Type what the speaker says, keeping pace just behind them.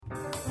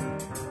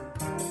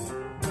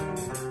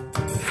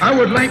I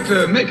would like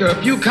to make a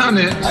few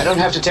comments. I don't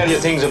have to tell you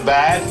things are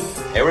bad.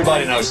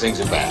 Everybody knows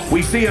things are bad.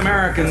 We see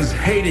Americans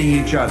hating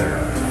each other,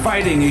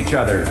 fighting each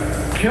other,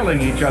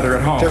 killing each other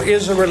at home. There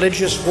is a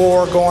religious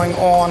war going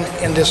on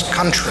in this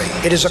country.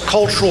 It is a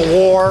cultural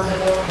war.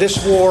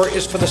 This war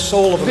is for the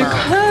soul of America.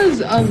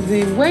 Because of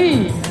the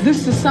way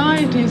this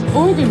society is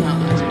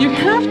organized, you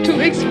have to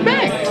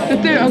expect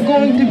that there are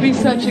going to be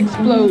such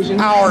explosions.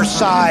 Our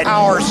side,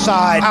 our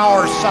side,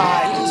 our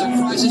side. It is a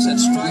crisis that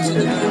strikes at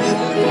the very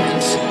heart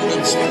and soul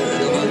and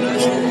spirit of our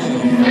nation.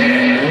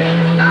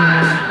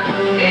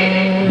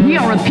 We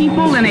are a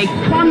people in a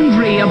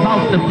quandary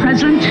about the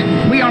present.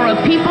 We are a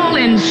people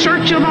in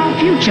search of our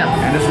future.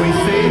 And as we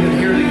see and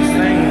hear these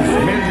things,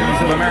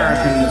 millions of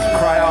Americans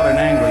cry out in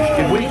anguish,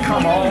 did we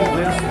come all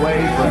this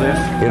way for this?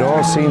 It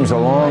all seems a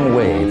long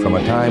way from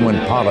a time when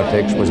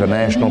politics was a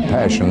national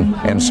passion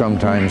and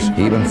sometimes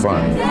even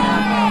fun.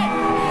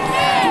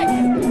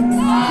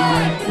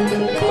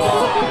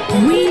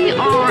 We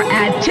are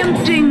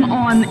attempting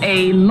on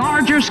a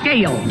larger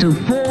scale to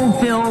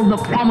fulfill the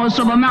promise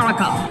of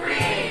America.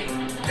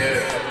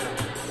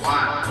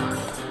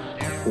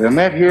 We are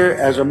met here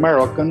as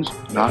Americans,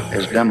 not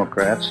as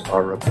Democrats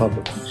or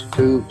Republicans,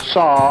 to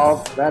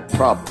solve that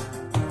problem.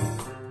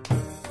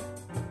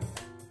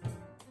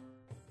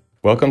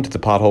 Welcome to the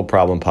Pothole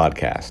Problem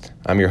Podcast.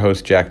 I'm your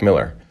host, Jack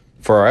Miller.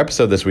 For our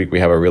episode this week, we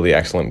have a really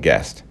excellent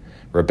guest.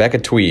 Rebecca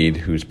Tweed,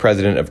 who's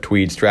president of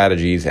Tweed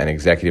Strategies and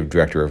executive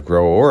director of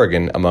Grow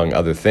Oregon, among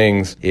other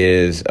things,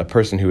 is a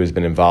person who has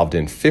been involved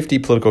in 50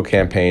 political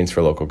campaigns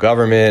for local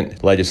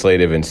government,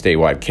 legislative and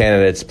statewide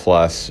candidates,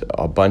 plus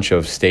a bunch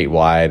of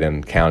statewide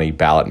and county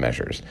ballot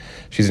measures.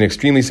 She's an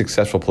extremely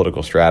successful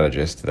political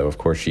strategist, though of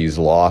course she's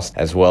lost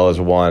as well as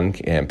won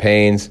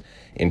campaigns.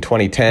 In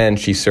 2010,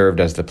 she served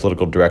as the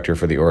political director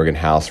for the Oregon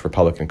House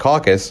Republican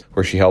Caucus,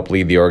 where she helped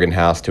lead the Oregon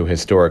House to a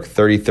historic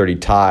 30-30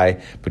 tie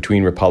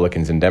between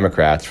Republicans and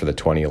Democrats for the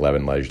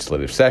 2011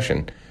 legislative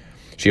session.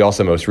 She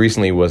also most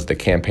recently was the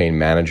campaign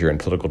manager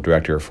and political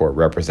director for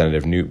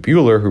Representative Newt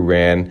Buehler, who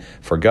ran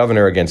for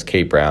governor against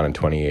Kate Brown in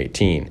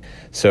 2018.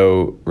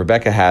 So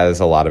Rebecca has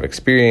a lot of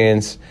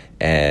experience,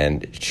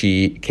 and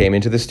she came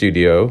into the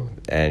studio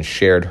and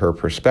shared her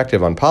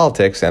perspective on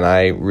politics, and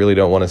I really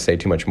don't want to say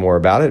too much more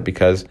about it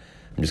because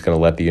I'm just going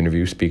to let the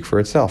interview speak for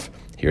itself.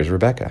 Here's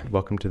Rebecca.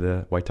 Welcome to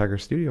the White Tiger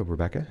Studio,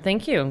 Rebecca.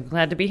 Thank you.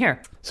 Glad to be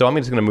here. So I'm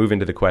just going to move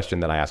into the question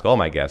that I ask all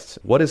my guests.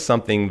 What is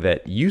something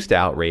that used to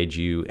outrage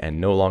you and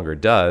no longer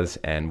does,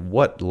 and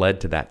what led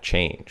to that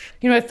change?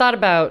 You know, I thought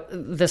about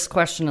this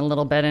question a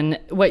little bit, and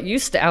what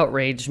used to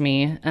outrage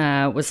me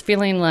was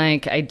feeling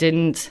like I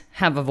didn't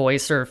have a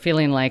voice, or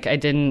feeling like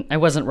I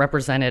wasn't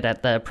represented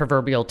at the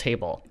proverbial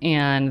table,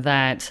 and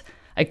that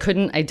I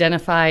couldn't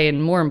identify,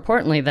 and more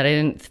importantly, that I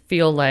didn't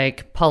feel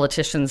like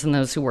politicians and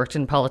those who worked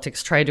in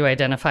politics tried to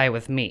identify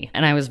with me.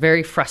 And I was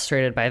very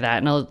frustrated by that.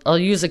 And I'll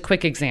use a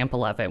quick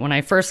example of it. When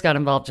I first got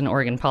involved in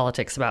Oregon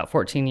politics about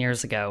 14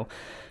 years ago,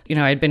 you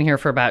know, I'd been here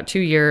for about 2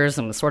 years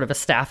and was sort of a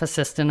staff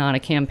assistant on a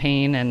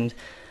campaign,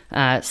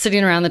 and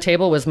sitting around the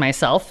table was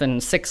myself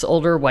and 6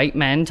 older white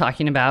men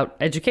talking about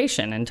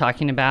education and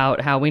talking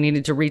about how we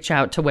needed to reach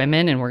out to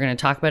women, and we're going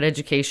to talk about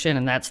education,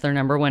 and that's their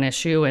number one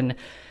issue, and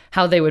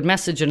how they would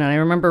message it. And I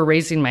remember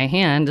raising my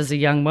hand as a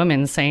young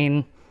woman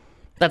saying,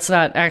 that's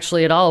not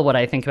actually at all what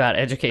I think about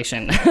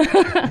education.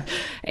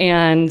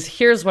 And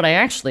here's what I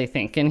actually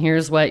think. And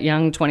here's what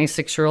young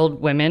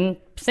 26-year-old women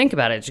think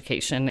about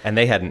education. And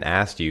they hadn't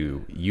asked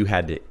you. You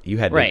had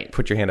to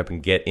put your hand up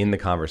and get in the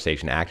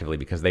conversation actively,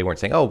 because they weren't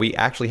saying, oh, we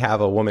actually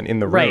have a woman in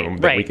the room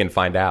that we can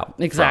find out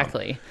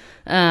Exactly.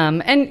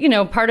 And, you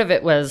know, part of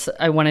it was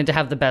I wanted to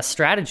have the best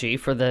strategy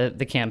for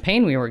the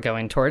campaign we were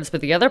going towards.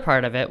 But the other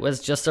part of it was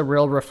just a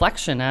real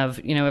reflection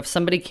of, you know, if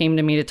somebody came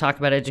to me to talk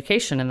about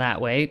education in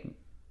that way,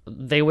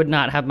 they would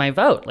not have my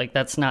vote. Like,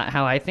 that's not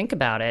how I think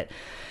about it.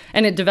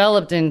 And it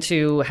developed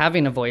into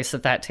having a voice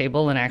at that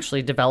table and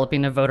actually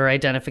developing a voter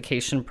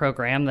identification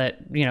program that,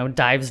 you know,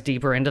 dives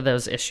deeper into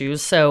those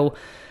issues. So,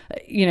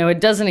 you know,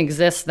 it doesn't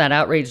exist, that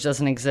outrage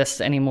doesn't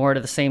exist anymore to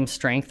the same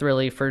strength,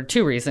 really, for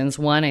 2 reasons.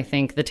 One, I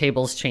think the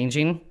table's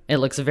changing. It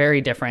looks very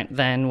different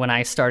than when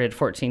I started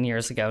 14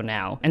 years ago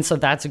now. And so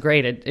that's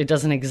great. It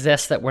doesn't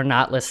exist that we're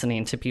not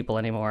listening to people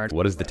anymore.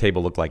 What does the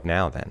table look like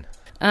now, then?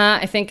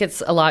 I think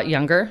it's a lot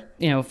younger,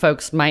 you know,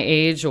 folks my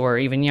age or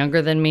even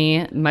younger than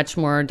me, much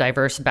more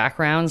diverse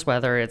backgrounds,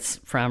 whether it's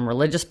from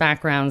religious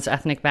backgrounds,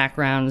 ethnic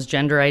backgrounds,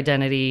 gender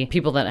identity,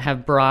 people that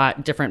have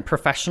brought different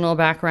professional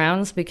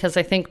backgrounds, because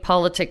I think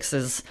politics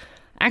is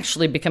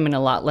actually becoming a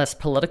lot less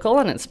political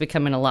and it's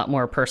becoming a lot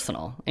more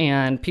personal.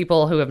 And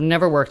people who have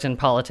never worked in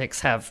politics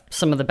have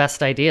some of the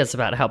best ideas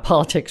about how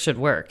politics should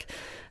work.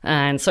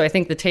 And so I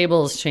think the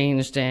table has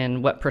changed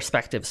in what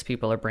perspectives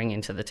people are bringing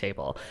to the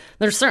table.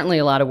 There's certainly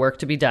a lot of work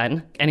to be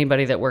done.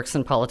 Anybody that works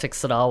in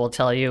politics at all will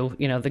tell you,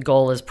 you know, the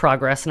goal is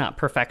progress, not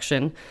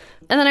perfection.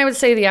 And then I would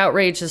say the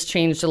outrage has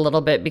changed a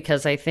little bit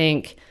because I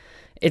think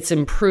it's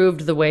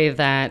improved the way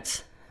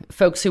that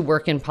folks who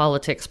work in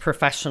politics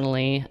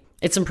professionally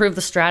It's improved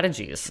the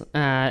strategies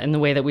in the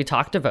way that we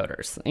talk to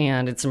voters.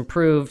 And it's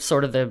improved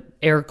sort of the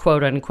air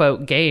quote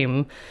unquote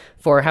game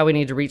for how we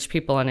need to reach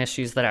people on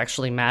issues that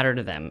actually matter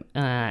to them,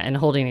 and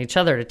holding each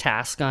other to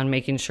task on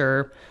making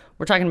sure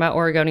we're talking about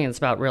Oregonians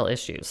about real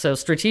issues. So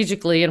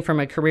strategically and from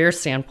a career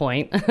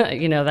standpoint,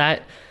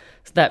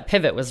 that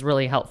pivot was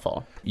really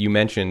helpful. You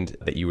mentioned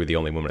that you were the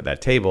only woman at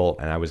that table,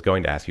 and I was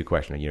going to ask you a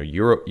question.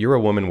 You're a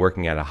woman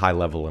working at a high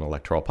level in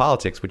electoral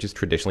politics, which has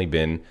traditionally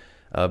been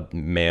a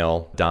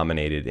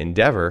male-dominated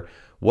endeavor.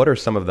 What are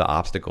some of the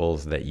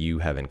obstacles that you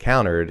have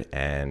encountered,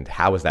 and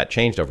how has that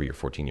changed over your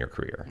 14-year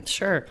career?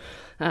 Sure.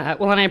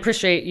 Well, and I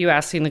appreciate you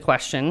asking the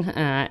question.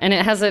 And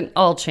it hasn't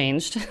all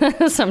changed.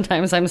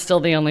 Sometimes I'm still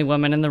the only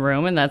woman in the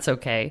room, and that's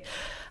okay.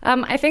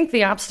 I think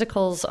the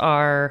obstacles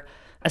are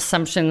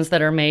assumptions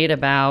that are made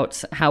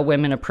about how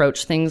women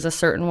approach things a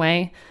certain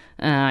way.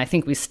 I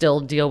think we still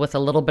deal with a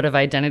little bit of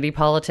identity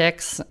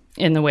politics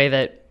in the way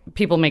that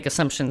people make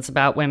assumptions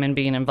about women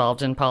being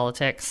involved in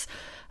politics.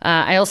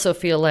 I also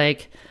feel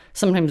like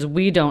sometimes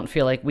we don't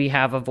feel like we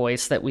have a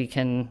voice that we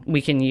can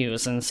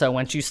use. And so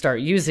once you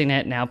start using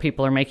it, now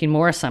people are making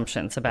more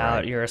assumptions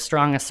about you're a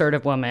strong,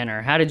 assertive woman,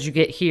 or how did you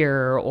get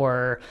here,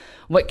 or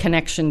what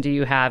connection do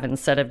you have,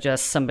 instead of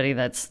just somebody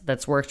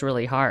that's worked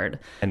really hard.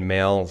 And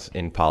males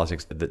in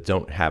politics that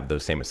don't have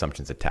those same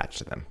assumptions attached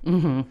to them.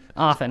 Mm-hmm.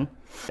 Often.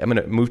 I'm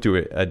going to move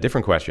to a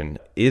different question.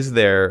 Is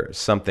there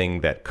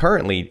something that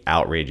currently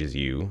outrages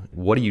you?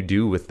 What do you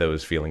do with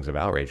those feelings of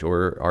outrage?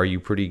 Or are you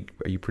pretty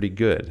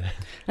good?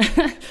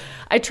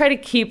 I try to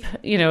keep,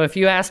 if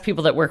you ask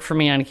people that work for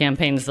me on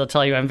campaigns, they'll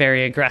tell you I'm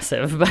very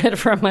aggressive. But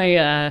from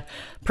my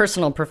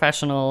personal,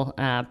 professional,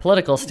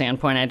 political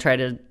standpoint, I try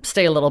to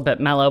stay a little bit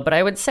mellow. But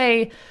I would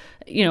say,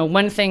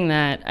 one thing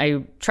that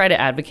I try to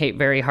advocate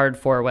very hard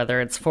for, whether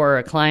it's for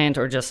a client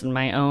or just in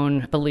my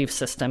own belief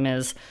system,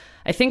 is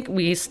I think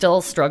we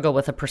still struggle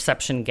with a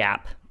perception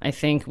gap. I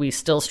think we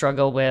still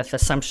struggle with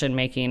assumption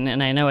making,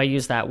 and I know I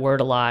use that word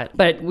a lot,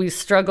 but we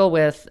struggle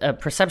with a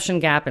perception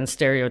gap and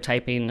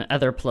stereotyping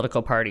other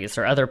political parties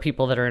or other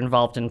people that are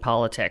involved in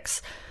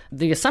politics.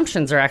 The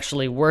assumptions are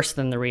actually worse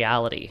than the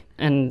reality,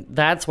 and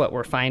that's what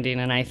we're finding,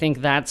 and I think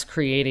that's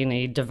creating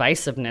a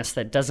divisiveness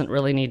that doesn't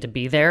really need to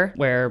be there,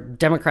 where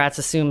Democrats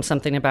assume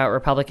something about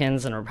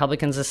Republicans and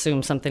Republicans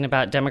assume something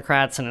about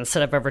Democrats, and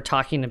instead of ever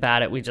talking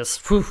about it, we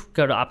just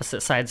go to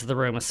opposite sides of the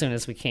room as soon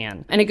as we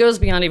can. And it goes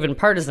beyond even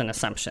partisan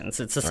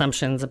assumptions. It's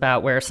assumptions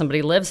about where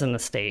somebody lives in the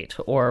state,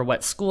 or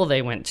what school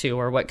they went to,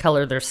 or what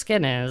color their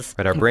skin is.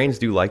 But our brains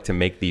do like to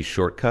make these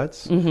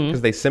shortcuts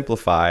because they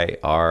simplify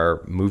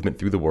our movement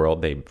through the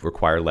world. They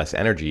require less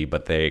energy,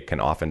 but they can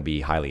often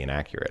be highly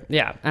inaccurate.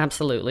 Yeah,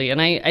 absolutely. And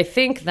I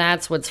think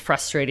that's what's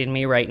frustrating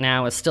me right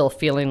now, is still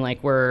feeling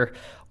like we're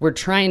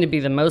trying to be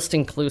the most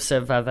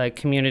inclusive of a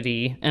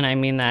community, and I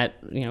mean that,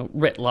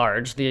 writ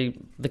large, the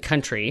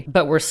country,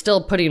 but we're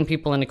still putting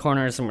people into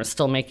corners and we're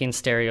still making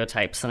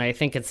stereotypes, and I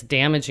think it's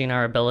damaging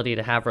our ability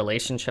to have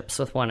relationships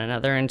with one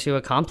another and to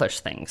accomplish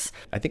things.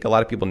 I think a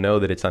lot of people know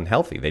that it's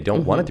unhealthy. They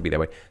don't want it to be that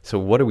way. So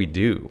what do we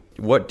do?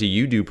 What do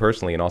you do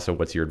personally, and also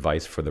what's your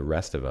advice for the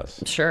rest of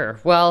us? Sure.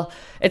 Well,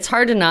 it's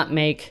hard to not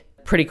make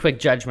pretty quick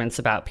judgments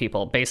about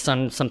people based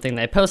on something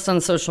they post on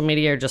social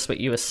media or just what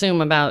you assume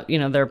about,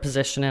 their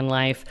position in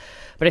life.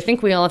 But I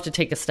think we all have to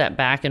take a step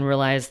back and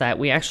realize that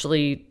we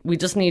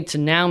just need to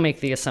now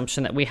make the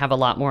assumption that we have a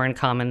lot more in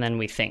common than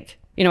we think.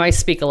 I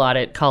speak a lot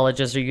at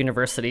colleges or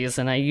universities,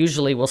 and I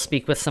usually will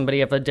speak with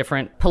somebody of a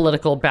different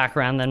political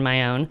background than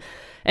my own.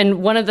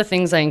 And one of the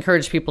things I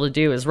encourage people to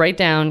do is write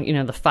down,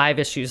 the 5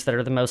 issues that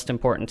are the most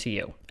important to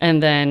you.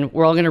 And then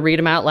we're all going to read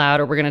them out loud,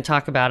 or we're going to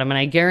talk about them. And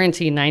I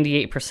guarantee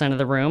 98% of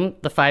the room,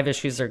 the 5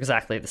 issues are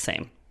exactly the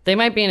same. They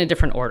might be in a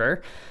different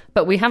order,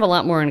 but we have a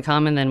lot more in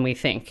common than we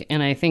think.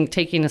 And I think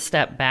taking a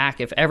step back,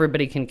 if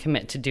everybody can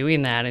commit to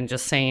doing that and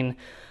just saying,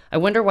 I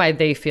wonder why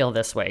they feel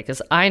this way,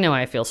 because I know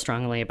I feel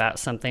strongly about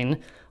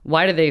something.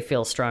 Why do they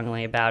feel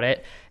strongly about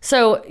it?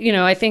 So,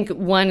 I think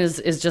one is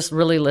just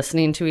really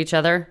listening to each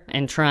other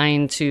and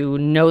trying to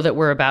know that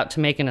we're about to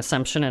make an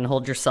assumption and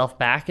hold yourself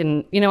back.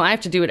 And, I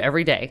have to do it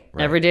every day.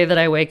 Right. Every day that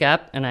I wake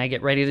up and I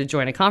get ready to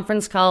join a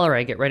conference call, or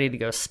I get ready to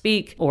go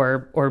speak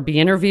or be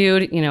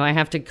interviewed, I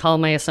have to call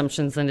my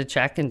assumptions into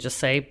check and just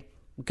say,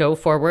 go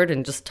forward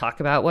and just talk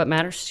about what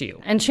matters to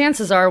you. And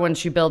chances are,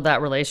 once you build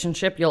that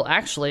relationship, you'll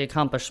actually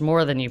accomplish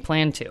more than you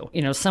plan to.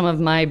 Some of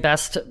my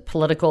best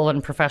political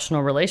and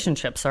professional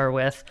relationships are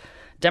with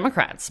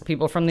Democrats,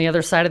 people from the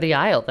other side of the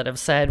aisle that have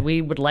said,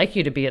 we would like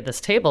you to be at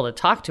this table to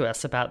talk to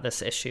us about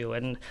this issue.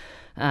 And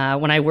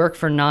when I work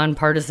for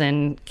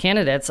nonpartisan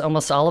candidates,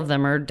 almost all of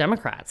them are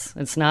Democrats.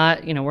 It's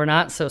not, we're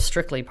not so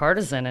strictly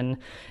partisan, and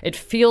it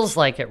feels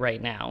like it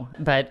right now,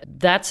 but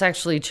that's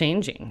actually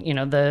changing.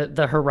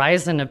 The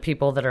horizon of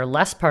people that are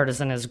less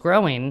partisan is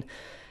growing.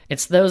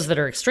 It's those that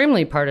are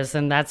extremely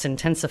partisan that's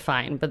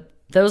intensifying, but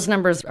those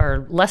numbers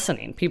are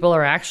lessening. People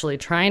are actually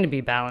trying to be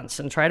balanced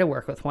and try to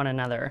work with one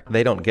another.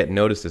 They don't get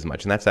noticed as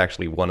much, and that's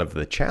actually one of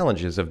the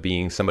challenges of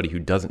being somebody who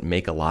doesn't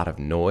make a lot of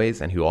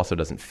noise and who also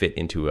doesn't fit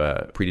into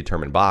a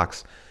predetermined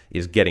box,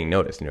 is getting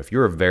noticed. If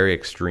you're a very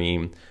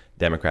extreme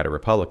Democrat or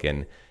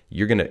Republican,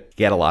 you're going to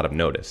get a lot of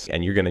notice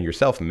and you're going to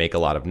yourself make a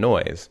lot of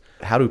noise.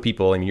 How do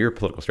people in your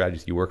political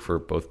strategies, you work for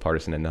both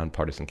partisan and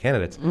nonpartisan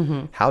candidates,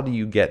 how do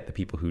you get the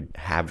people who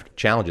have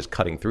challenges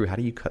cutting through? How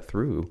do you cut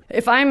through?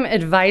 If I'm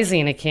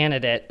advising a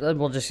candidate,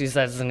 we'll just use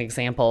that as an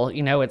example,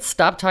 it's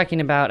stop talking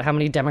about how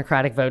many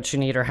Democratic votes you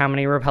need or how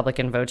many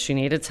Republican votes you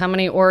need. It's how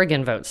many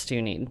Oregon votes do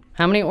you need?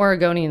 How many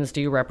Oregonians do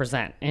you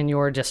represent in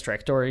your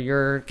district or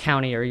your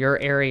county or your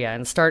area?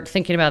 And start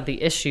thinking about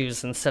the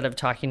issues instead of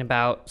talking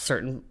about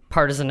certain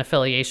partisan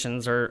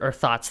affiliations or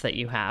thoughts that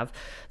you have.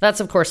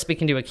 That's, of course,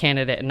 speaking to a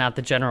candidate and not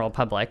the general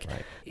public.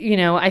 Right.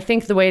 I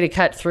think the way to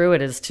cut through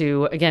it is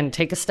to, again,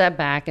 take a step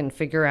back and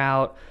figure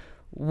out,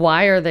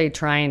 why are they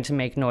trying to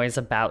make noise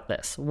about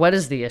this? What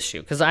is the issue?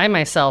 Because I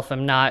myself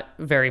am not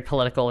very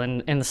political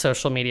in the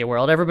social media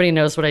world. Everybody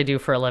knows what I do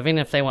for a living.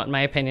 If they want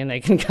my opinion, they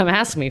can come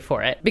ask me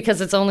for it,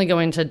 because it's only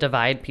going to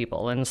divide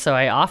people. And so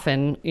I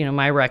often,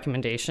 my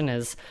recommendation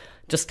is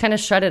just kind of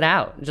shut it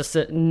out. Just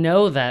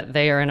know that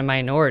they are in a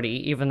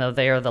minority, even though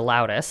they are the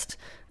loudest,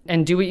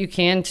 and do what you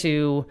can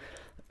to,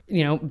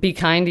 be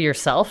kind to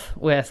yourself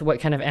with what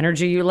kind of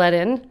energy you let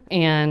in.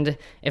 And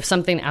if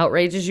something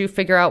outrages you,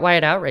 figure out why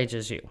it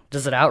outrages you.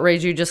 Does it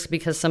outrage you just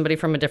because somebody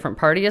from a different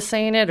party is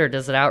saying it? Or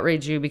does it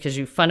outrage you because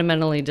you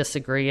fundamentally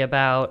disagree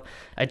about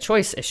a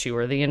choice issue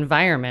or the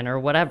environment or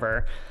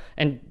whatever?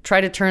 And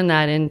try to turn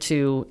that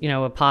into,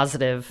 a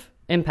positive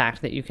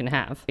impact that you can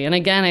have. And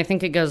again, I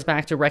think it goes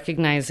back to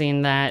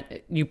recognizing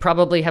that you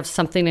probably have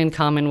something in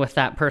common with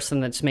that person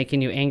that's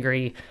making you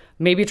angry.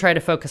 Maybe try to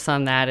focus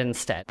on that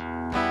instead.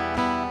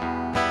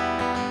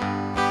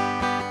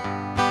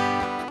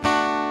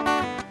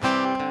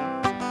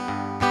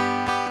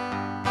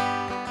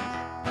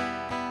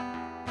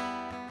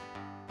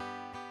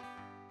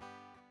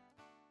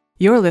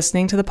 You're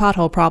listening to the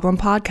Pothole Problem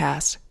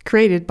podcast,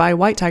 created by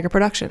White Tiger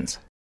Productions.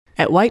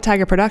 At White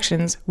Tiger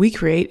Productions, we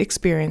create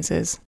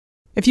experiences.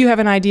 If you have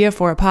an idea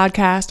for a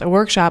podcast, a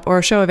workshop, or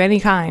a show of any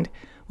kind,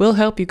 we'll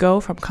help you go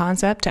from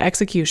concept to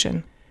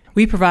execution.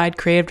 We provide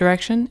creative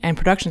direction and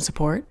production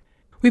support.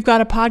 We've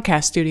got a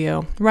podcast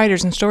studio,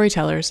 writers and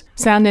storytellers,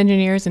 sound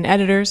engineers and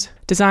editors,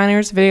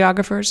 designers,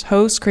 videographers,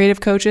 hosts,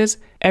 creative coaches,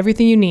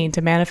 everything you need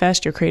to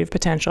manifest your creative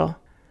potential.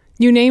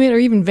 You name it or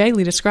even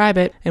vaguely describe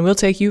it, and we'll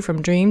take you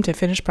from dream to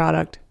finished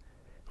product.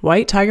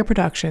 White Tiger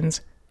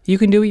Productions. You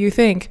can do what you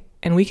think,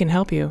 and we can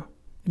help you.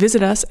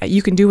 Visit us at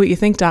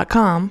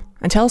youcandowhatyoutthink.com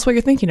and tell us what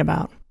you're thinking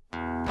about.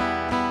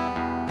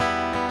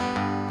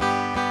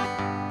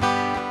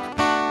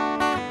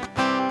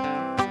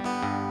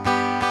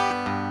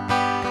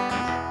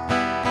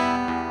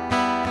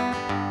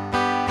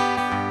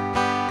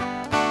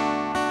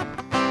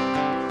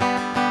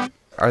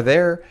 Are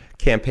there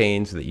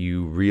campaigns that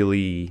you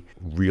really,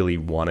 really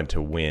wanted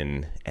to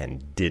win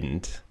and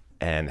didn't?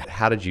 And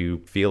how did you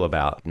feel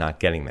about not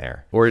getting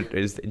there? Or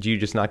do you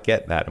just not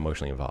get that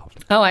emotionally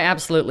involved? Oh, I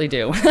absolutely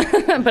do.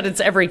 But it's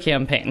every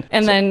campaign.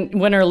 And then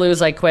win or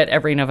lose, I quit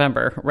every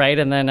November, right?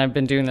 And then I've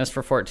been doing this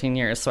for 14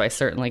 years, so I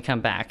certainly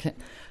come back.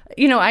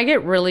 I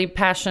get really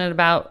passionate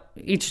about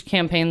each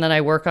campaign that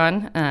I work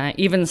on,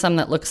 even some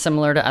that look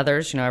similar to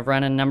others. I've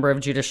run a number of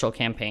judicial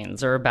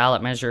campaigns or a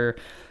ballot measure.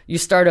 You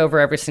start over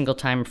every single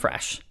time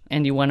fresh,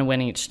 and you want to win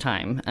each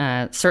time.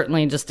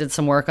 Certainly just did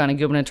some work on a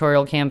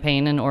gubernatorial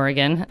campaign in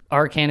Oregon.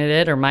 Our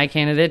candidate or my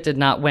candidate did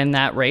not win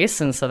that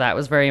race, and so that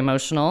was very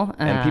emotional.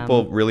 And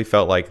people really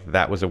felt like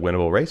that was a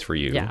winnable race for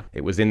you. Yeah.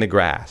 It was in the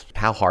grasp.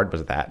 How hard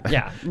was that?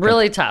 Yeah,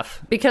 really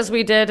tough, because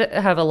we did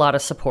have a lot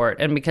of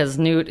support, and because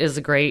Newt is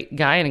a great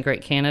guy and a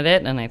great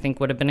candidate, and I think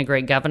would have been a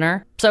great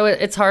governor. So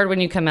it's hard when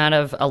you come out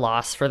of a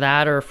loss for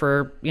that or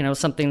for,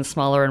 something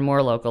smaller and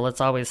more local. It's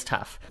always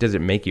tough. Does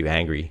it make you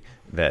angry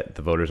that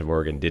the voters of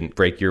Oregon didn't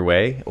break your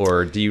way?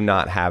 Or do you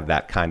not have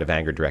that kind of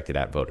anger directed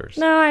at voters?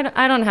 No,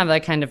 I don't have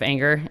that kind of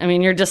anger. I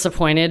mean, you're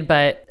disappointed,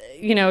 but,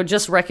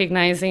 just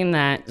recognizing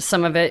that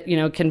some of it,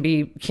 can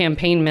be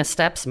campaign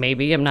missteps,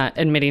 maybe. I'm not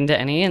admitting to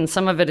any. And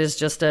some of it is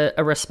just a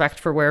respect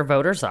for where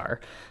voters are.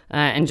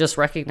 And just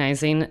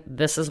recognizing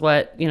this is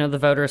what, the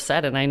voters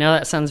said. And I know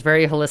that sounds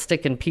very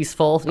holistic and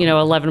peaceful,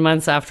 11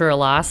 months after a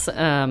loss.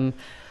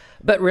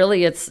 But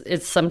really,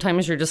 it's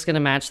sometimes you're just going to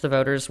match the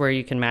voters where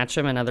you can match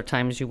them, and other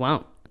times you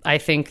won't. I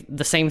think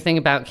the same thing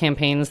about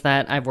campaigns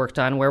that I've worked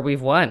on where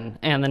we've won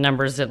and the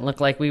numbers didn't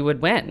look like we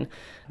would win.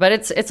 But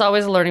it's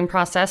always a learning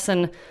process.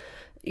 And,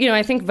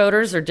 I think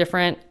voters are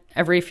different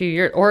every few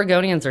years.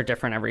 Oregonians are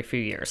different every few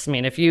years. I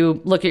mean, if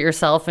you look at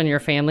yourself and your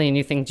family and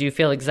you think, do you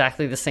feel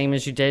exactly the same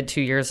as you did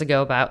 2 years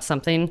ago about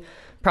something?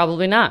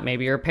 Probably not.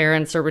 Maybe your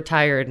parents are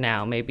retired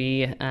now.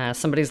 Maybe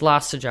somebody's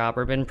lost a job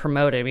or been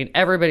promoted. I mean,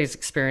 everybody's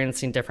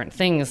experiencing different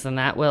things, and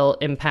that will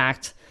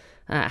impact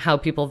how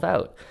people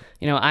vote.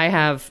 I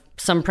have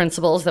some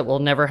principles that will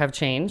never have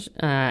changed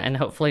and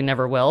hopefully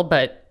never will,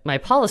 but my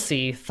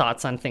policy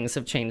thoughts on things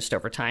have changed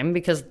over time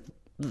because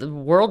the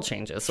world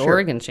changes, sure.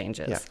 Oregon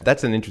changes. Yeah.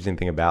 That's an interesting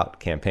thing about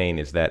campaign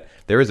is that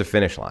there is a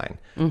finish line,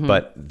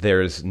 but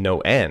there's no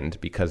end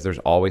because there's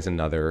always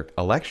another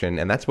election.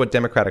 And that's what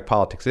democratic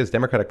politics is.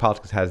 Democratic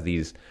politics has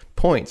these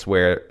points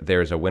where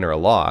there's a win or a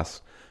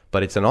loss,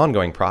 but it's an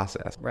ongoing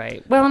process.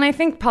 Right. Well, and I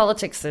think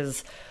politics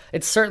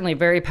it's certainly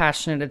very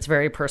passionate, it's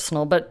very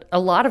personal, but a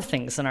lot of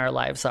things in our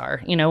lives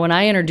are. You know, when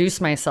I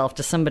introduce myself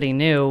to somebody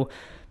new,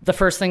 the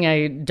first thing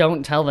I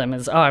don't tell them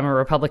is, oh, I'm a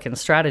Republican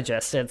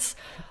strategist. It's,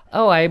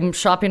 oh, I'm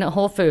shopping at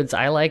Whole Foods.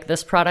 I like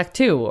this product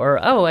too. Or,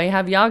 oh, I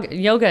have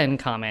yoga in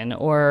common.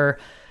 Or,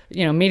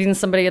 you know, meeting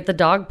somebody at the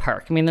dog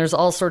park. I mean, there's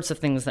all sorts of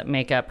things that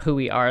make up who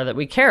we are that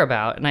we care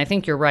about. And I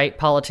think you're right.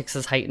 Politics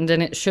is heightened,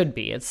 and it should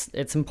be.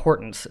 It's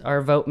important.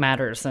 Our vote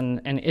matters,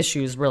 and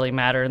issues really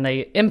matter, and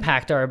they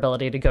impact our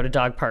ability to go to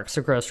dog parks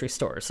or grocery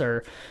stores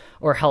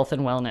or health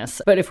and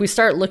wellness. But if we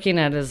start looking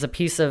at it as a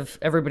piece of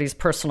everybody's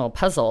personal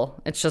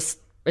puzzle,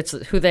 it's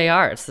who they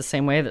are. It's the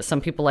same way that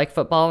some people like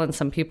football and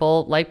some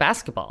people like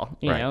basketball,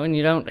 you know, and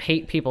you don't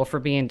hate people for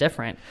being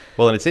different.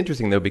 Well, and it's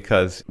interesting, though,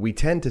 because we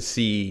tend to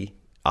see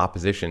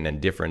opposition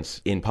and difference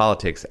in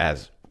politics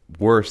as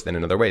worse than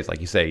in other ways.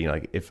 Like you say, you know,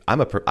 like if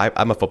I'm a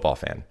football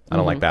fan, I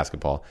don't like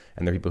basketball,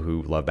 and there are people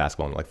who love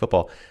basketball and like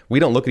football. We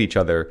don't look at each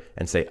other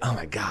and say, "Oh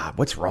my God,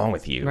 what's wrong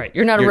with you?" Right?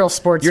 You're not a real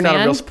sports fan. You're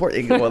not a real sport.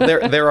 Well,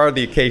 there are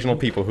the occasional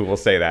people who will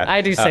say that.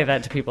 I do say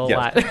that to people a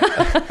lot.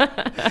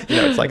 You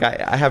know, it's like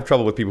I have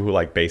trouble with people who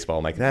like baseball.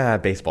 I'm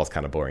like, baseball's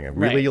kind of boring.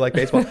 Really, you like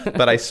baseball?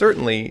 But I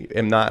certainly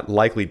am not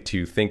likely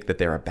to think that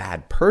they're a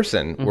bad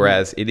person.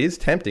 Whereas it is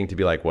tempting to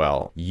be like,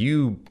 well,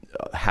 you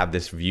have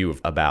this view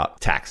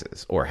about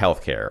taxes or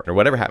healthcare or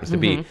whatever happens to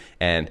be,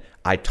 and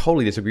I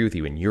totally disagree with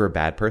you, and you're a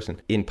bad person.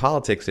 In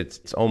politics,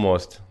 it's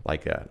almost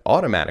like an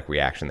automatic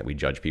reaction that we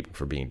judge people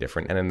for being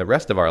different, and in the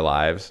rest of our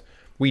lives,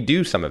 we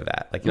do some of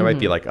that. Like, you might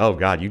be like, oh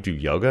God, you do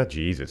yoga?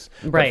 Jesus.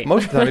 Right.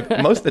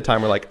 But most of the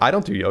time, we're like, I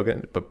don't do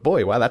yoga, but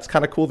boy, wow, that's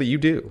kind of cool that you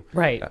do.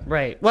 Right.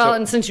 Well,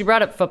 and since you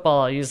brought up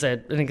football, I'll use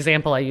an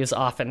example I use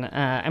often.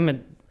 I'm a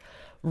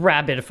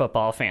rabid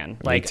football fan.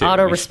 Like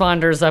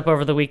autoresponders up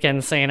over the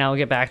weekend saying I'll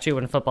get back to you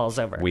when football's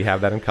over. We have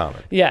that in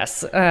common.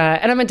 Yes.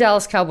 And I'm a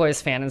Dallas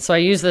Cowboys fan. And so I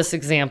use this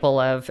example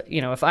of, you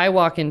know, if I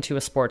walk into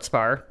a sports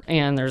bar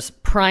and there's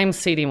prime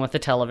seating with a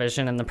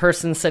television and the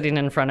person sitting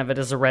in front of it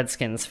is a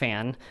Redskins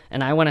fan,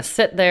 and I want to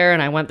sit there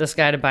and I want this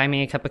guy to buy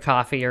me a cup of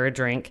coffee or a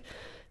drink,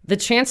 the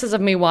chances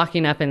of me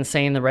walking up and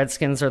saying the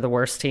Redskins are the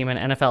worst team in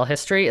NFL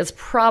history is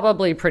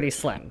probably pretty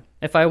slim.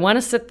 If I want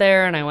to sit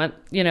there and I want,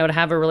 you know, to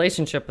have a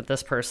relationship with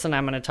this person,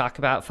 I'm going to talk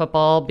about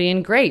football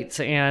being great.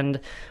 And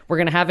we're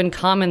going to have in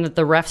common that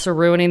the refs are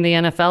ruining the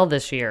NFL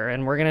this year.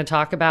 And we're going to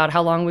talk about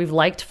how long we've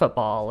liked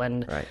football.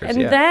 And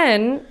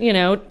then, you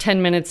know,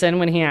 10 minutes in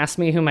when he asks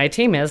me who my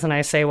team is and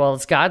I say, well,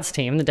 it's God's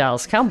team, the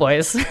Dallas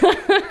Cowboys.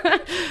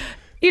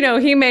 You know,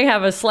 he may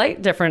have a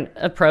slight different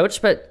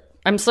approach, but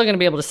I'm still going to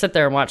be able to sit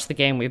there and watch the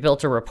game. We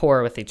built a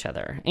rapport with each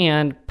other.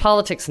 And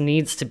politics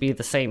needs to be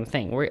the same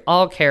thing. We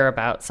all care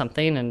about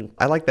something. And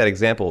I like that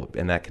example,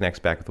 and that connects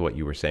back with what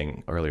you were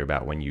saying earlier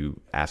about when you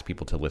ask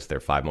people to list their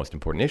 5 most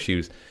important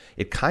issues.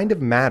 It kind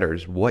of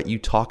matters what you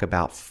talk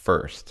about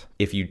first.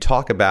 If you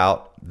talk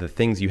about the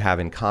things you have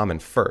in common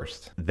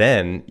first,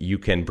 then you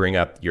can bring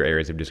up your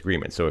areas of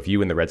disagreement. So if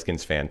you and the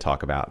Redskins fan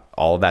talk about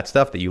all of that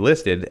stuff that you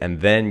listed,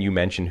 and then you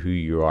mention who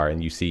you are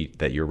and you see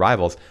that you're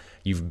rivals,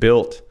 you've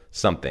built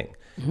something.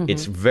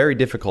 It's very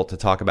difficult to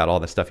talk about all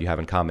the stuff you have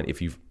in common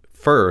if you've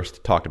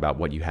first talked about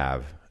what you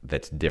have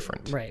that's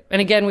different. Right.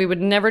 And again, we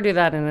would never do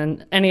that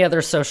in any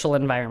other social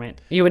environment.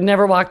 You would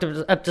never walk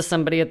up to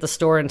somebody at the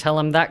store and tell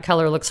them that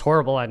color looks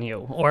horrible on you,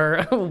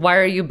 or why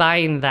are you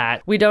buying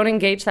that? We don't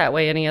engage that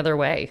way any other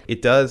way.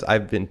 It does.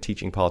 I've been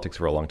teaching politics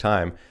for a long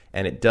time,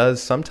 and it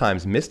does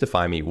sometimes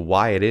mystify me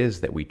why it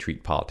is that we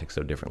treat politics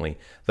so differently.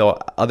 Though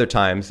other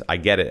times I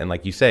get it. And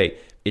like you say,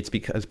 it's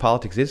because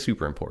politics is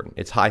super important.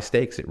 It's high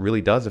stakes. It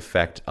really does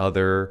affect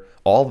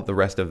all of the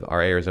rest of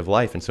our areas of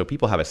life. And so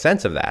people have a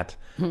sense of that.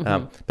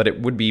 But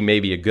it would be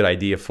maybe a good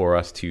idea for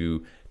us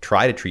to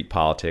try to treat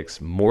politics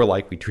more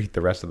like we treat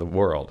the rest of the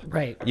world.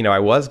 Right. You know, I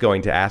was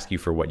going to ask you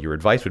for what your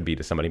advice would be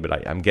to somebody,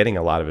 but I'm getting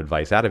a lot of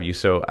advice out of you.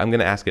 So I'm going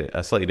to ask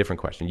a slightly different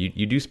question.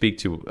 You do speak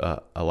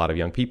to a lot of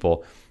young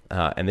people,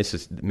 and this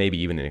is maybe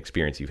even an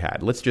experience you've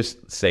had. Let's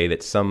just say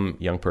that some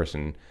young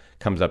person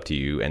comes up to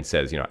you and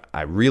says, you know,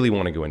 I really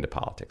want to go into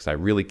politics. I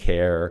really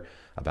care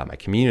about my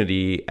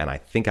community, and I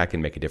think I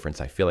can make a difference.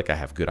 I feel like I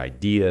have good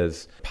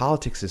ideas.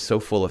 Politics is so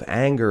full of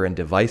anger and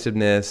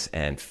divisiveness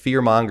and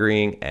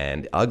fear-mongering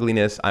and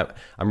ugliness.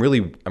 I'm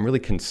really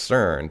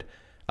concerned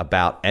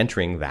about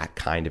entering that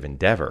kind of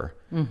endeavor.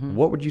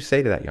 What would you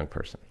say to that young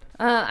person?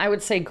 I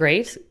would say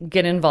great.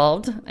 Get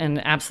involved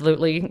and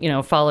absolutely, you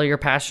know, follow your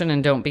passion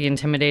and don't be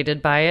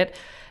intimidated by it.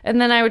 And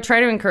then I would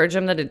try to encourage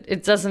them that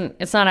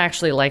it's not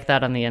actually like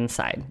that on the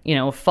inside. You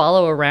know,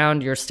 follow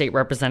around your state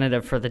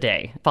representative for the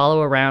day.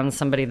 Follow around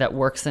somebody that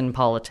works in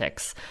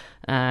politics.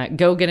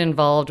 Go get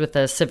involved with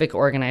a civic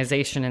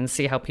organization and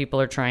see how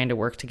people are trying to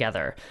work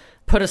together.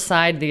 Put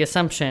aside the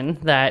assumption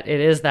that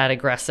it is that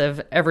aggressive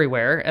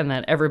everywhere and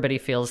that everybody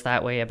feels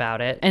that way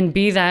about it, and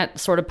be that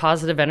sort of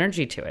positive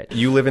energy to it.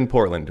 You live in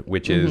Portland,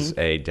 which is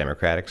a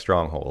Democratic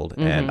stronghold.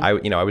 And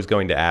I was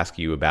going to ask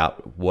you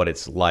about what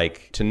it's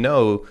like to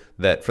know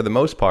that for the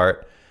most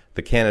part,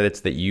 the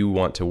candidates that you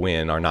want to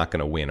win are not going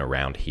to win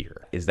around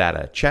here. Is that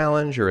a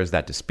challenge, or is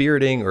that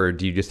dispiriting, or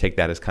do you just take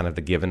that as kind of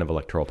the given of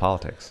electoral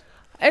politics?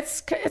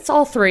 It's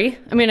all three.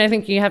 I mean, I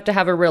think you have to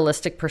have a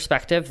realistic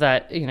perspective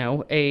that,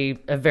 a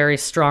very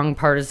strong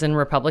partisan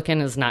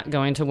Republican is not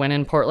going to win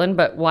in Portland,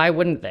 but why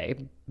wouldn't they?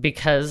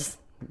 Because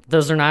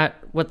those are not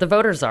what the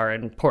voters are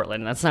in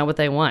Portland. That's not what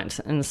they want.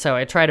 And so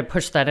I try to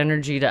push that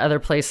energy to other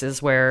places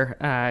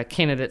where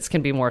candidates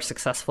can be more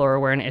successful or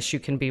where an issue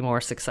can be more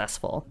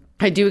successful.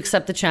 I do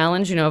accept the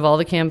challenge, of all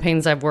the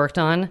campaigns I've worked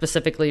on,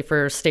 specifically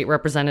for state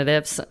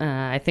representatives.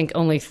 I think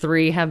only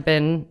 3 have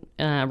been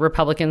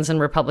Republicans and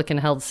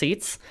Republican-held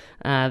seats.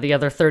 The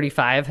other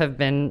 35 have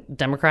been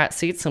Democrat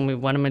seats, and we've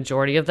won a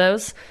majority of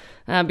those.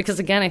 Because,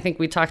 again, I think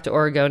we talked to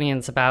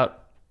Oregonians about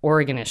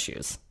Oregon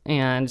issues,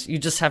 and you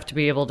just have to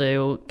be able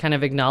to kind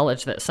of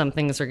acknowledge that some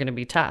things are going to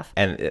be tough.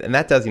 And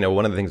that does,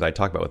 one of the things I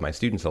talk about with my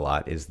students a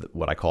lot is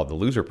what I call the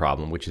loser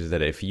problem, which is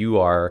that if you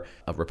are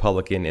a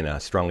Republican in a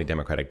strongly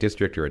Democratic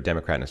district or a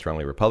Democrat in a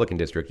strongly Republican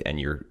district,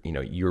 and you're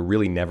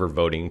really never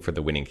voting for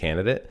the winning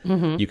candidate,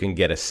 you can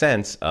get a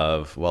sense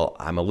of, well,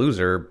 I'm a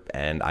loser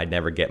and I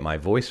never get my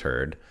voice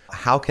heard.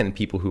 How can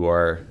people who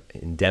are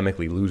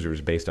endemically losers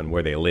based on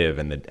where they live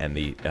and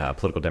the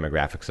political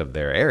demographics of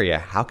their area,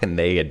 how can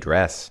they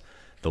address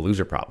the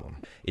loser problem?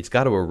 It's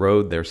got to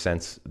erode their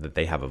sense that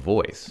they have a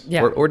voice.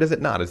 Yeah. Or does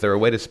it not? Is there a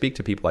way to speak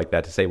to people like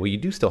that to say, well, you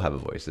do still have a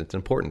voice. It's an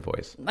important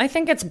voice. I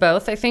think it's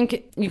both. I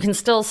think you can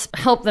still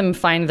help them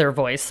find their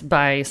voice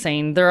by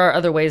saying there are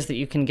other ways that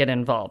you can get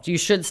involved. You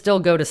should still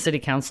go to city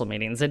council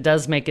meetings. It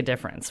does make a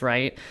difference,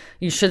 right?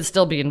 You should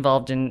still be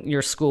involved in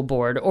your school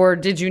board. Or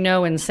did you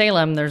know in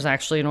Salem, there's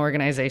actually an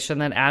organization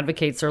that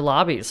advocates or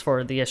lobbies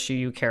for the issue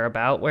you care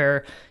about,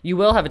 where you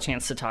will have a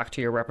chance to talk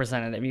to your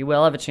representative. You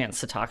will have a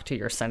chance to talk to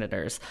your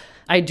senators.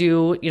 I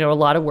do, a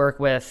lot of work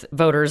with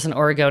voters and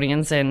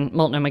Oregonians in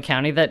Multnomah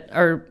County that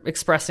are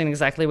expressing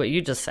exactly what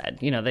you just said.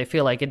 They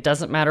feel like it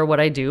doesn't matter what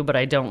I do, but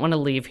I don't want to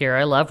leave here.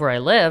 I love where I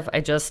live.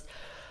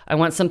 I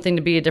want something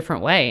to be a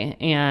different way.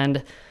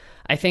 And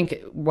I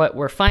think what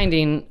we're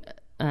finding,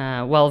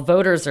 while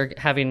voters are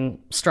having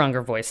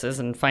stronger voices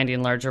and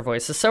finding larger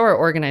voices, so are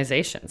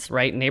organizations,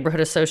 right?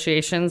 Neighborhood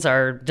associations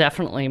are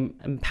definitely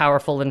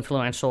powerful,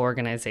 influential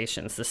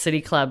organizations. The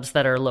city clubs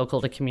that are local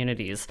to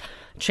communities.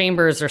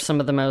 Chambers are some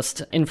of the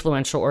most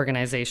influential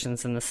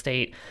organizations in the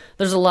state.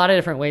 There's a lot of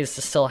different ways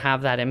to still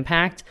have that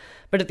impact.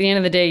 But at the end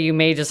of the day, you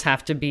may just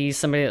have to be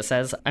somebody that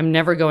says, I'm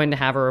never going to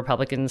have a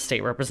Republican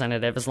state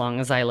representative as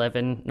long as I live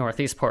in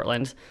Northeast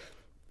Portland.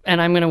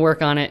 And I'm going to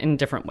work on it in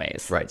different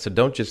ways. Right. So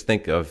don't just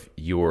think of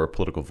your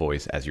political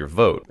voice as your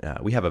vote.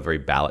 We have a very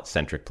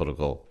ballot-centric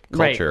political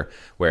culture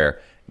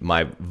where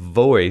my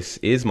voice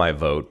is my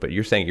vote, but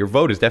you're saying your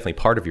vote is definitely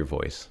part of your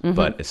voice. Mm-hmm.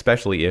 But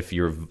especially if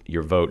your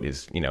vote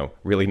is,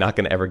 really not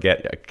going to ever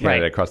get a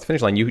candidate across the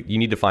finish line, you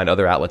need to find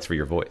other outlets for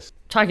your voice.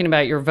 Talking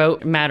about your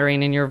vote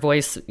mattering and your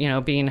voice,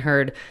 being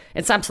heard,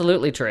 it's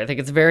absolutely true. I think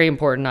it's very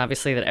important,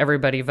 obviously, that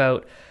everybody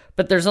vote.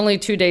 But there's only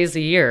 2 days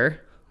a year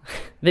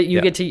that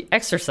you get to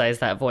exercise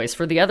that voice.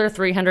 For the other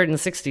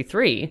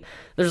 363,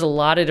 there's a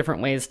lot of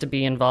different ways to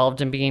be involved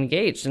and be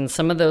engaged, and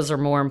some of those are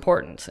more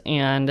important.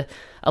 And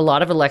a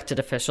lot of elected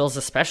officials,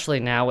 especially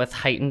now with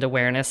heightened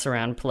awareness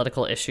around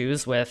political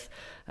issues, with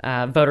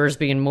voters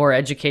being more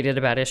educated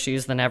about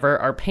issues than ever,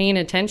 are paying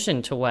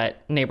attention to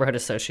what neighborhood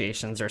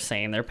associations are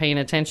saying. They're paying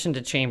attention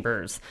to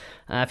chambers.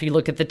 If you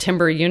look at the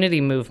Timber Unity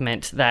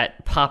movement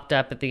that popped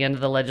up at the end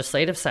of the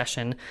legislative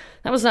session,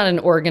 that was not an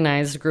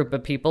organized group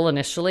of people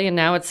initially, and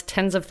now it's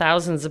tens of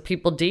thousands of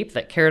people deep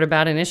that cared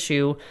about an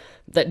issue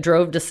that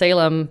drove to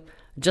Salem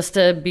just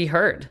to be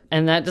heard.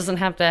 And that doesn't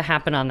have to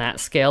happen on that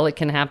scale. It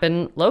can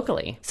happen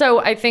locally. So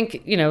I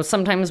think,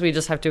 sometimes we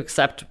just have to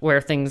accept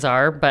where things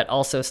are, but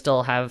also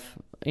still have,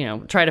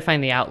 try to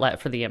find the outlet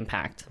for the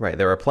impact. Right.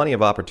 There are plenty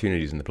of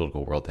opportunities in the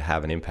political world to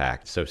have an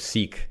impact. So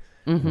seek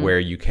where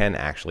you can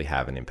actually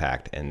have an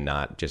impact and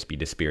not just be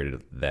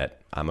dispirited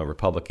that I'm a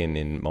Republican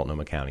in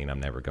Multnomah County and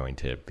I'm never going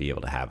to be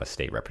able to have a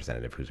state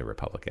representative who's a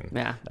Republican,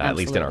 at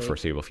least in our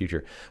foreseeable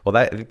future. Well,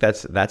 I think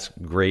that's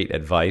great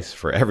advice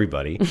for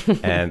everybody.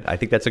 And I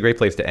think that's a great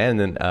place to end.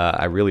 And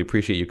I really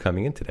appreciate you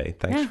coming in today.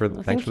 Thanks for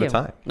the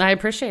time. I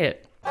appreciate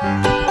it.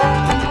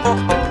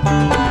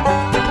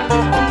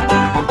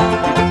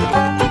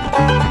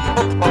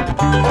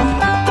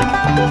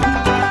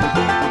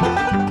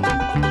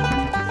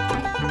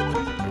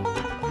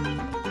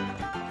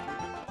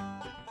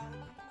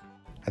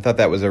 I thought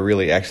that was a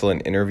really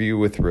excellent interview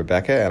with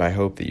Rebecca, and I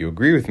hope that you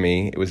agree with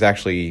me. It was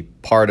actually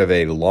part of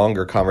a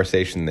longer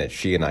conversation that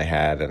she and I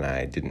had, and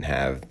I didn't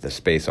have the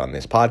space on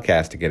this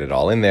podcast to get it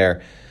all in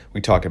there.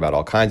 We talked about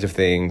all kinds of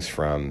things,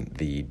 from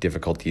the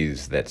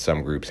difficulties that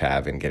some groups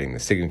have in getting the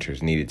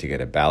signatures needed to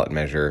get a ballot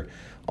measure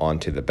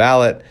onto the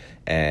ballot,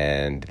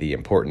 and the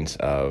importance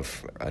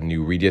of a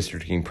new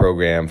redistricting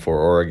program for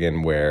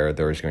Oregon where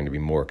there is going to be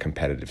more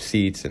competitive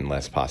seats and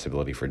less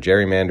possibility for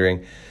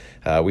gerrymandering.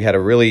 We had a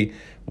really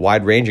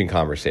wide-ranging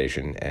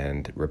conversation,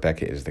 and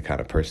Rebecca is the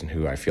kind of person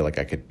who I feel like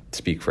I could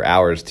speak for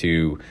hours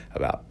to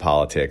about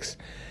politics.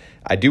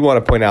 I do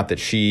want to point out that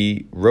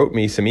she wrote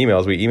me some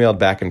emails. We emailed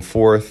back and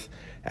forth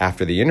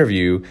after the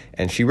interview,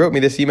 and she wrote me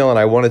this email, and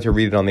I wanted to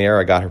read it on the air.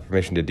 I got her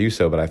permission to do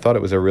so, but I thought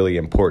it was a really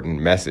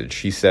important message.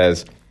 She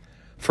says,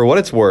 "For what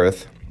it's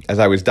worth, as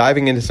I was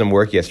diving into some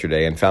work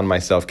yesterday and found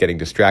myself getting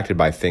distracted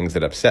by things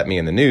that upset me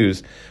in the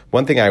news,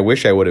 one thing I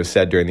wish I would have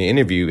said during the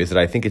interview is that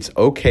I think it's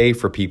okay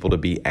for people to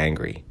be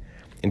angry.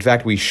 In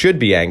fact, we should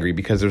be angry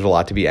because there's a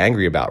lot to be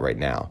angry about right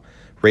now.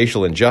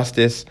 Racial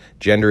injustice,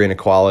 gender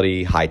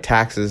inequality, high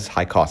taxes,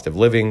 high cost of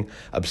living,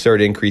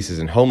 absurd increases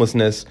in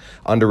homelessness,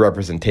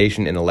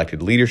 underrepresentation in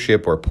elected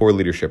leadership or poor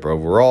leadership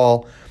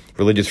overall,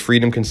 religious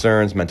freedom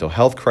concerns, mental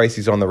health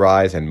crises on the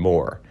rise, and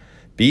more.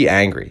 Be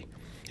angry.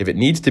 If it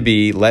needs to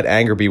be, let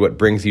anger be what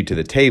brings you to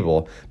the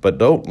table, but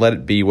don't let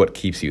it be what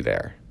keeps you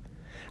there.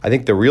 I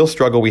think the real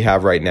struggle we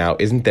have right now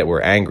isn't that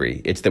we're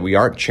angry, it's that we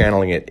aren't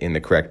channeling it in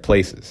the correct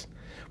places.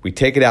 We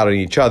take it out on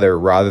each other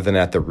rather than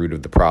at the root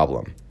of the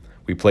problem.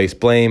 We place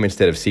blame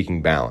instead of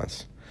seeking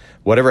balance.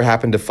 Whatever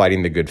happened to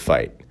fighting the good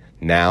fight?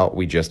 Now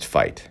we just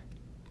fight."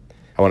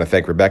 I want to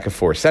thank Rebecca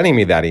for sending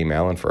me that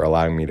email and for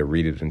allowing me to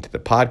read it into the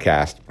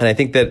podcast. And I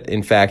think that,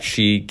 in fact,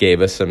 she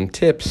gave us some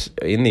tips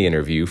in the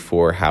interview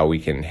for how we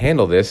can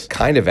handle this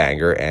kind of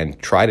anger and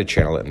try to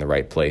channel it in the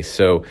right place.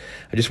 So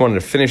I just wanted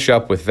to finish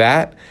up with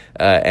that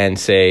and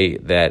say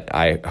that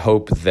I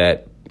hope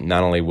that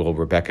not only will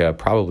Rebecca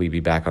probably be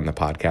back on the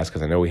podcast,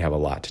 because I know we have a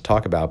lot to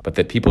talk about, but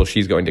that people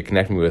she's going to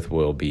connect me with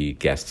will be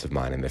guests of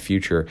mine in the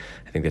future.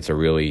 I think that's a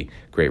really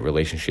great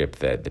relationship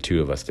that the two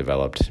of us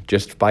developed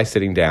just by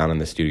sitting down in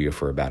the studio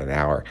for about an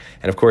hour.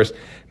 And of course,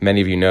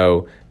 many of you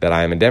know that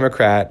I am a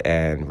Democrat,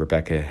 and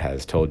Rebecca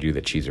has told you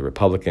that she's a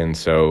Republican,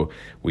 so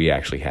we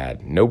actually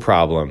had no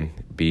problem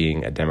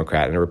being a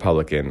Democrat and a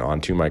Republican on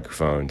two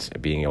microphones,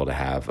 being able to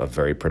have a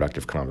very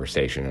productive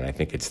conversation. And I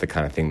think it's the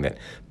kind of thing that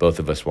both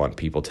of us want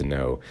people to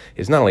know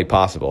is not only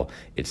possible,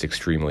 it's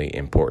extremely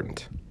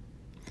important.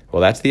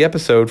 Well, that's the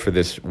episode for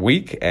this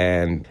week,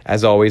 and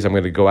as always, I'm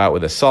going to go out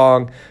with a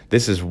song.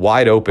 This is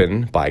Wide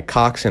Open by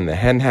Cox and the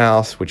Hen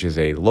House, which is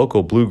a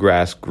local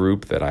bluegrass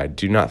group that I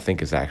do not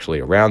think is actually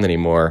around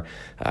anymore.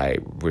 I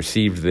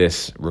received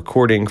this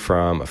recording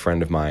from a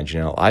friend of mine,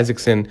 Janelle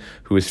Isaacson,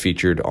 who is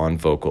featured on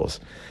vocals.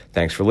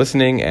 Thanks for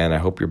listening, and I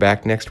hope you're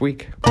back next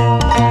week. You know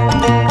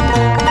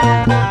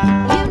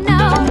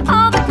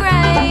all the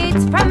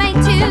grades from A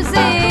to Z.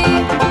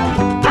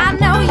 I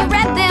know you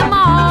read them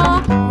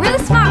all, really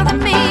smarter than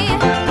me.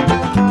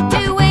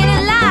 Doing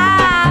in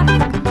life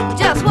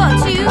just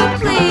what you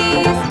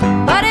please.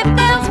 But if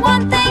there's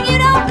one thing you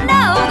don't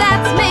know,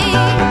 that's me.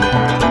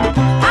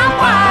 I'm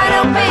wide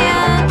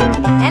open,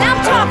 and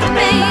I'm talking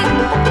me.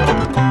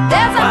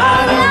 There's a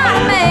whole lot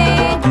of me,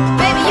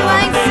 baby, you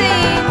ain't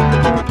seen.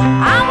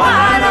 I'm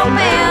wide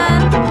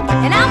open,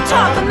 and I'm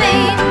talking me.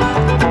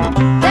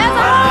 There's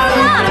a whole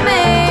lot of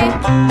me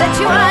that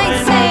you ain't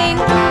seen.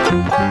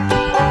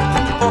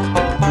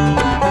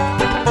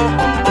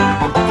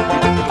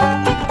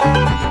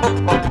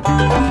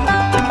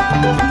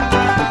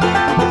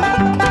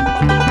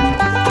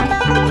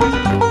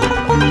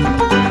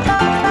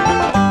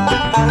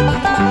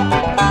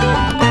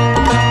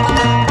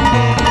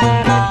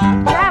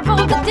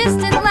 Travel the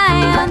distant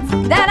lands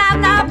that I've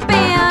not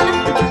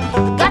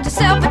been. Got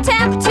yourself a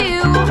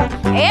tattoo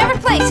every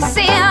place you've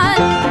seen.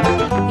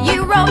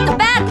 You wrote the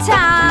bad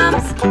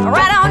times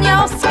right on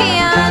your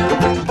skin.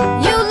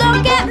 You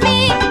look at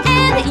me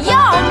and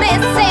you're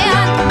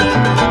missing.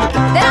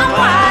 Then I'm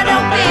wide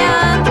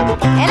open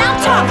and I'm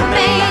talking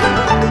me.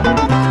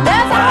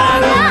 There's a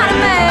whole lot of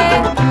me,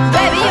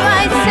 baby, you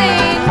ain't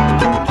seen.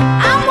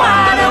 I'm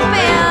wide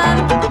open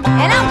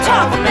and I'm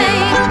talking me.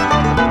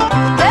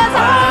 There's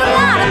a whole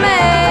lot of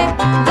me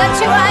that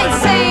you ain't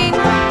seen.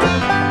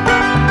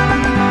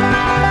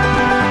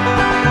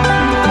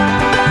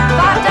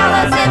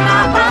 $5 in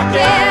my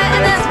pocket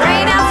and there's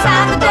rain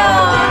outside the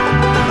door.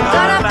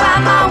 Gonna buy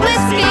my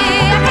whiskey,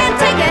 I can't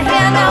take it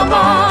here no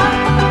more.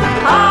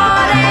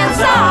 Hard and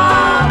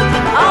soft,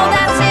 all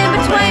that's in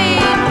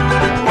between.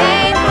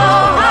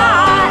 Painful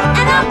hard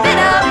and a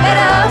bitter,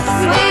 bitter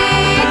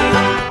sweet.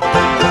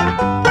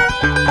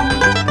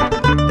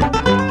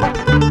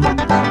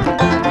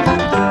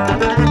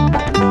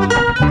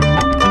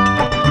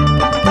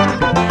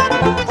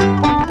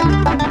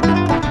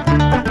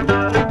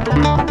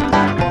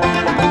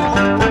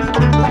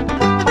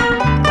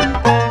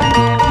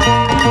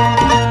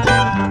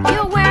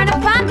 You're wearing a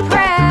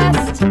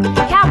fun-pressed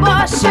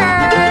cowboy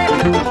shirt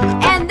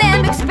and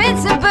them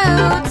expensive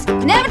boots,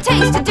 never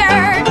taste of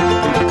dirt.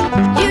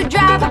 You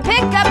drive a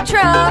pickup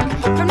truck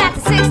from 9 to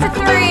 6 to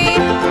 3.